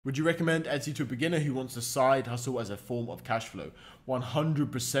Would you recommend Etsy to a beginner who wants a side hustle as a form of cash flow?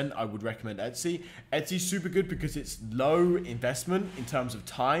 100% I would recommend Etsy. Etsy's super good because it's low investment in terms of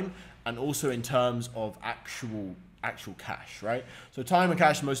time and also in terms of actual cash, right? So time and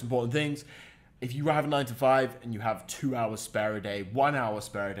cash are the most important things. If you have a 9 to 5 and you have 2 hours spare a day, 1 hour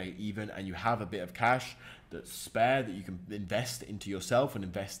spare a day even, and you have a bit of cash that's spare that you can invest into yourself and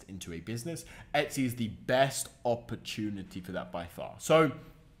invest into a business, Etsy is the best opportunity for that by far. So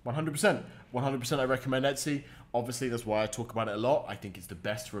 100%. 100% I recommend Etsy. Obviously, that's why I talk about it a lot. I think it's the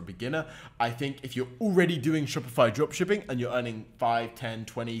best for a beginner. I think if you're already doing Shopify dropshipping and you're earning 5, 10,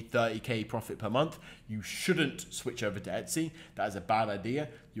 20, 30K profit per month, you shouldn't switch over to Etsy. That is a bad idea.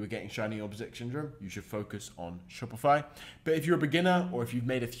 You are getting shiny object syndrome. You should focus on Shopify. But if you're a beginner or if you've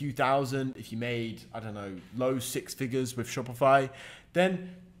made a few thousand, if you made, I don't know, low 6 figures with Shopify,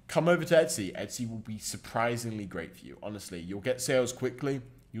 then come over to Etsy. Etsy will be surprisingly great for you. Honestly, you'll get sales quickly.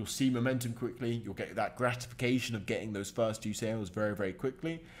 You'll see momentum quickly. You'll get that gratification of getting those first 2 sales very, very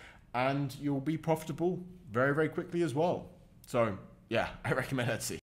quickly. And you'll be profitable very, very quickly as well. So yeah, I recommend Etsy.